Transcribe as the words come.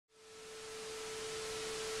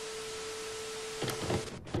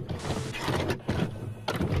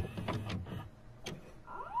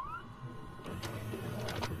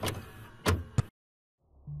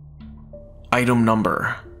Item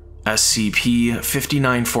Number: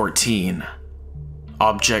 SCP-5914.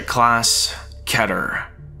 Object Class: Keter.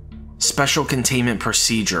 Special Containment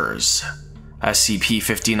Procedures: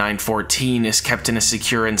 SCP-5914 is kept in a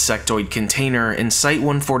secure insectoid container in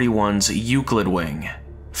Site-141's Euclid Wing.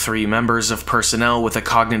 3 members of personnel with a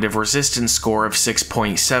cognitive resistance score of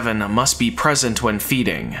 6.7 must be present when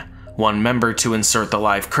feeding, 1 member to insert the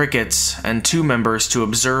live crickets, and 2 members to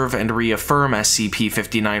observe and reaffirm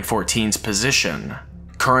SCP-5914's position.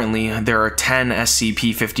 Currently, there are 10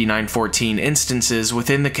 SCP-5914 instances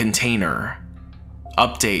within the container.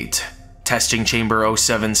 Update: Testing Chamber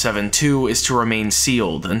 0772 is to remain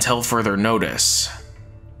sealed until further notice.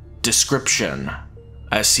 Description: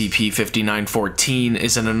 SCP-5914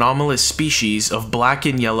 is an anomalous species of black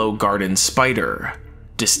and yellow garden spider.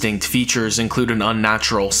 Distinct features include an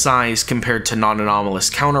unnatural size compared to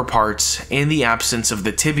non-anomalous counterparts and the absence of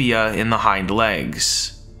the tibia in the hind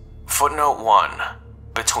legs. Footnote 1.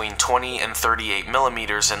 Between 20 and 38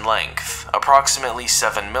 mm in length, approximately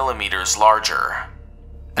 7 mm larger.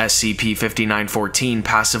 SCP-5914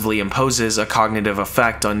 passively imposes a cognitive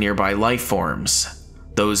effect on nearby life forms.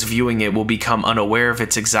 Those viewing it will become unaware of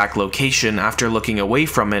its exact location after looking away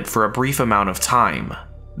from it for a brief amount of time.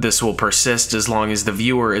 This will persist as long as the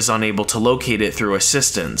viewer is unable to locate it through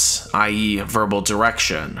assistance, i.e. verbal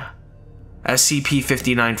direction.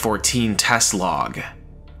 SCP-5914 Test Log.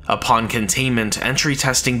 Upon containment, entry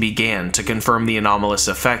testing began to confirm the anomalous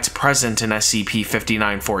effect present in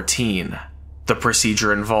SCP-5914. The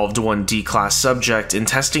procedure involved 1 D-Class subject in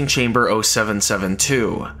Testing Chamber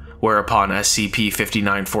 0772, whereupon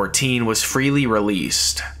SCP-5914 was freely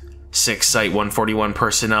released. 6 Site-141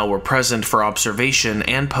 personnel were present for observation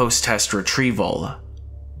and post-test retrieval.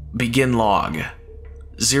 Begin log.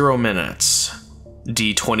 0 minutes.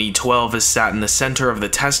 D-2012 is sat in the center of the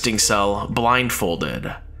testing cell,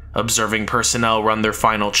 blindfolded. Observing personnel run their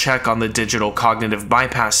final check on the Digital Cognitive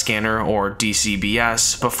Bypass Scanner, or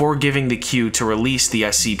DCBS, before giving the cue to release the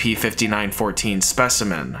SCP-5914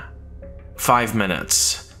 specimen. 5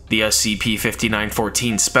 minutes. The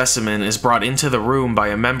SCP-5914 specimen is brought into the room by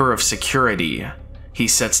a member of security. He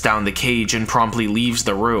sets down the cage and promptly leaves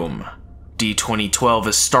the room. D-2012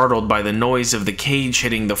 is startled by the noise of the cage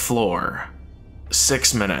hitting the floor.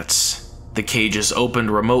 6 minutes. The cage is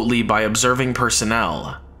opened remotely by observing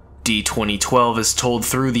personnel. D-2012 is told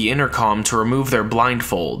through the intercom to remove their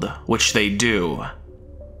blindfold, which they do.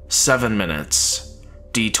 7 minutes.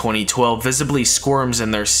 D-2012 visibly squirms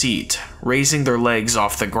in their seat, raising their legs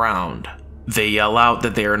off the ground. They yell out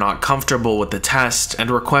that they are not comfortable with the test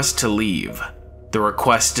and request to leave. The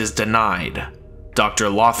request is denied. Dr.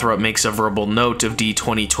 Lothrop makes a verbal note of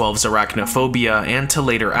D-2012's arachnophobia and to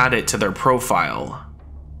later add it to their profile.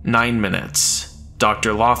 9 minutes.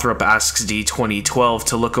 Dr. Lothrop asks D-2012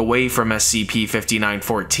 to look away from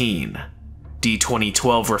SCP-5914.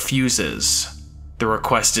 D-2012 refuses. The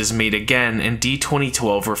request is made again and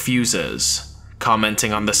D-2012 refuses,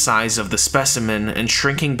 commenting on the size of the specimen and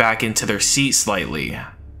shrinking back into their seat slightly.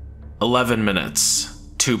 11 minutes.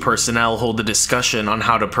 2 personnel hold a discussion on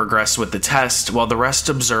how to progress with the test while the rest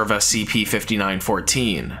observe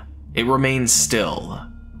SCP-5914. It remains still.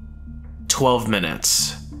 12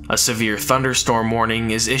 minutes. A severe thunderstorm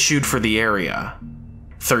warning is issued for the area.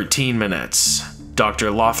 13 minutes.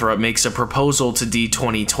 Dr. Lothrop makes a proposal to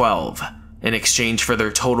D-2012. In exchange for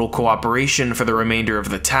their total cooperation for the remainder of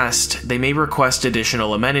the test, they may request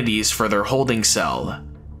additional amenities for their holding cell.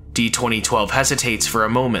 D-2012 hesitates for a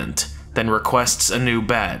moment, then requests a new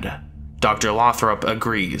bed. Dr. Lothrop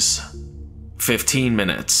agrees. 15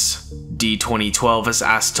 minutes. D-2012 is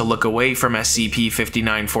asked to look away from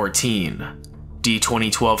SCP-5914.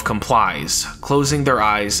 D-2012 complies, closing their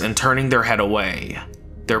eyes and turning their head away.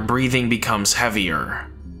 Their breathing becomes heavier.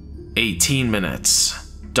 18 minutes.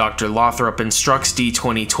 Dr. Lothrop instructs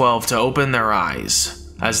D-2012 to open their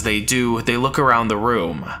eyes. As they do, they look around the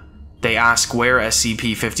room. They ask where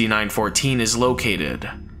SCP-5914 is located.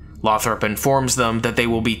 Lothrop informs them that they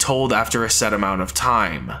will be told after a set amount of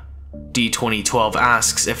time. D-2012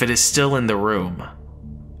 asks if it is still in the room.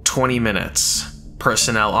 20 minutes.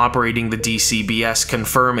 Personnel operating the DCBS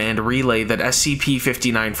confirm and relay that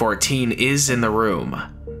SCP-5914 is in the room.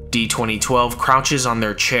 D-2012 crouches on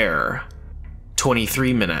their chair.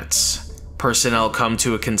 23 minutes. Personnel come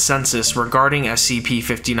to a consensus regarding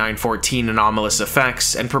SCP-5914 anomalous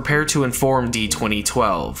effects and prepare to inform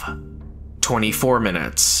D-2012. 24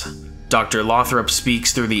 minutes. Dr. Lothrop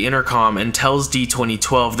speaks through the intercom and tells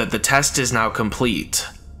D-2012 that the test is now complete.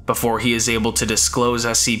 Before he is able to disclose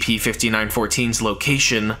SCP-5914's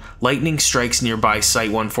location, lightning strikes nearby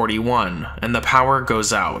Site-141, and the power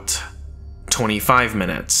goes out. 25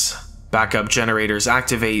 minutes. Backup generators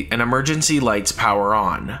activate and emergency lights power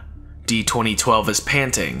on. D-2012 is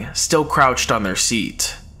panting, still crouched on their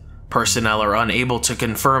seat. Personnel are unable to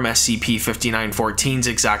confirm SCP-5914's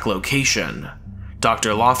exact location.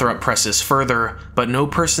 Dr. Lothrop presses further, but no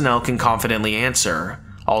personnel can confidently answer,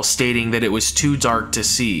 all stating that it was too dark to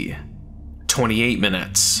see. 28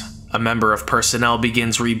 minutes. A member of personnel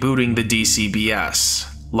begins rebooting the DCBS.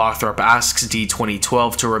 Lothrop asks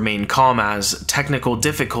D-2012 to remain calm as technical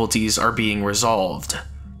difficulties are being resolved.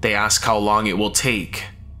 They ask how long it will take.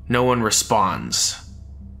 No one responds.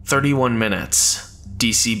 31 minutes.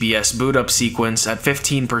 DCBS boot up sequence at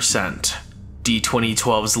 15%.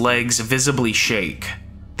 D-2012's legs visibly shake.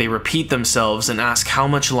 They repeat themselves and ask how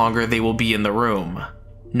much longer they will be in the room.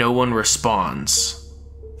 No one responds.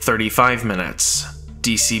 35 minutes.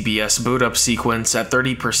 DCBS boot up sequence at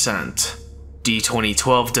 30%.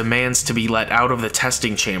 D-2012 demands to be let out of the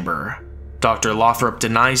testing chamber. Dr. Lothrop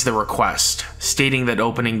denies the request, stating that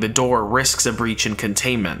opening the door risks a breach in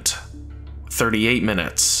containment. 38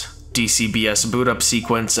 minutes. DCBS boot up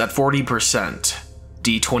sequence at 40%.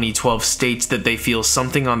 D-2012 states that they feel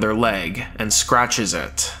something on their leg and scratches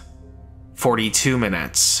it. 42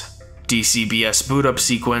 minutes. DCBS boot up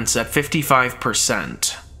sequence at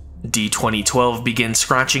 55%. D-2012 begins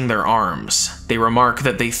scratching their arms. They remark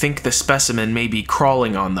that they think the specimen may be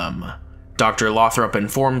crawling on them. Dr. Lothrop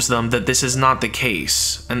informs them that this is not the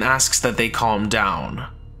case, and asks that they calm down.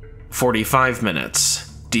 45 minutes.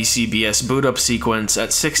 DCBS boot up sequence at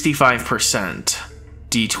 65%.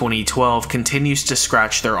 D-2012 continues to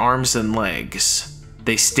scratch their arms and legs.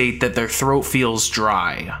 They state that their throat feels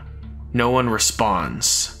dry. No one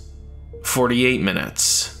responds. 48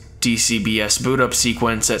 minutes. DCBS boot up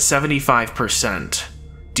sequence at 75%.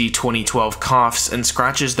 D-2012 coughs and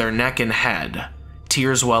scratches their neck and head.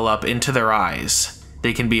 Tears well up into their eyes.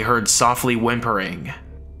 They can be heard softly whimpering.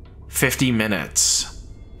 50 minutes.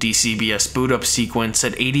 DCBS boot up sequence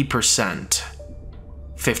at 80%.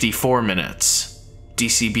 54 minutes.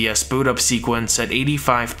 DCBS boot up sequence at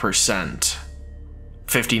 85%.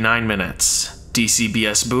 59 minutes.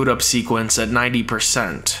 DCBS boot up sequence at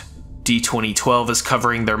 90%. D-2012 is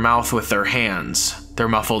covering their mouth with their hands. Their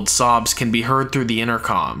muffled sobs can be heard through the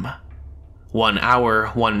intercom. 1 hour,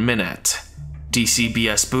 1 minute.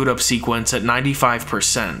 DCBS boot up sequence at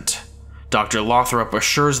 95%. Dr. Lothrop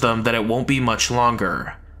assures them that it won't be much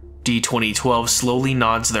longer. D-2012 slowly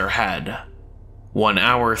nods their head. 1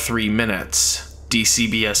 hour, 3 minutes.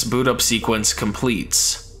 DCBS boot up sequence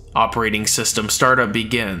completes. Operating system startup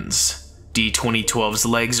begins. D-2012's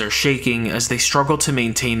legs are shaking as they struggle to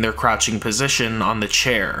maintain their crouching position on the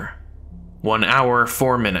chair. 1 hour,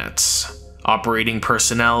 4 minutes. Operating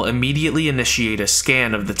personnel immediately initiate a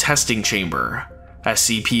scan of the testing chamber.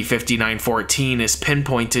 SCP-5914 is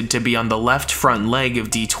pinpointed to be on the left front leg of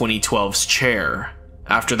D-2012's chair.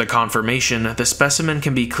 After the confirmation, the specimen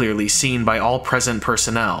can be clearly seen by all present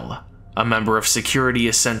personnel. A member of security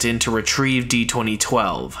is sent in to retrieve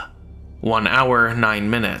D-2012. 1 hour, 9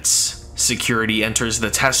 minutes. Security enters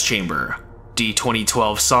the test chamber.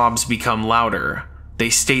 D-2012 sobs become louder. They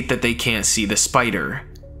state that they can't see the spider.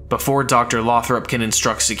 Before Dr. Lothrop can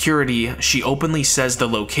instruct security, she openly says the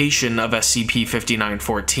location of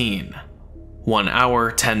SCP-5914. 1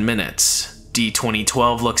 hour, 10 minutes.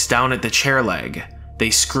 D-2012 looks down at the chair leg.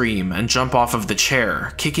 They scream and jump off of the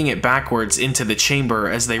chair, kicking it backwards into the chamber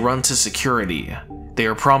as they run to security. They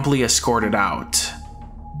are promptly escorted out.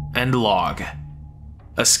 End log.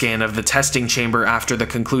 A scan of the testing chamber after the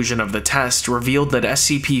conclusion of the test revealed that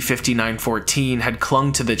SCP-5914 had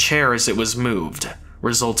clung to the chair as it was moved,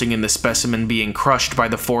 resulting in the specimen being crushed by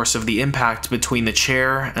the force of the impact between the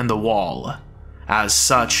chair and the wall. As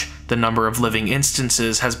such, the number of living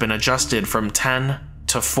instances has been adjusted from 10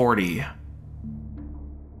 to 40.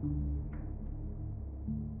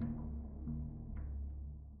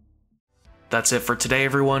 That's it for today,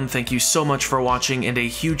 everyone. Thank you so much for watching, and a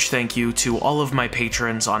huge thank you to all of my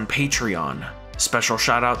patrons on Patreon. Special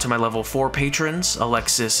shout out to my level 4 patrons,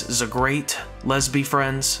 Alexis Zagrate, Lesby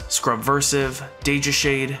Friends, Scrubversive, Deja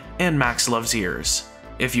Shade, and Max Loves Ears.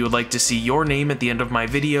 If you would like to see your name at the end of my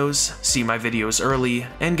videos, see my videos early,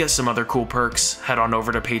 and get some other cool perks, head on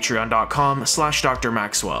over to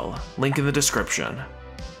patreon.com/drmaxwell, link in the description.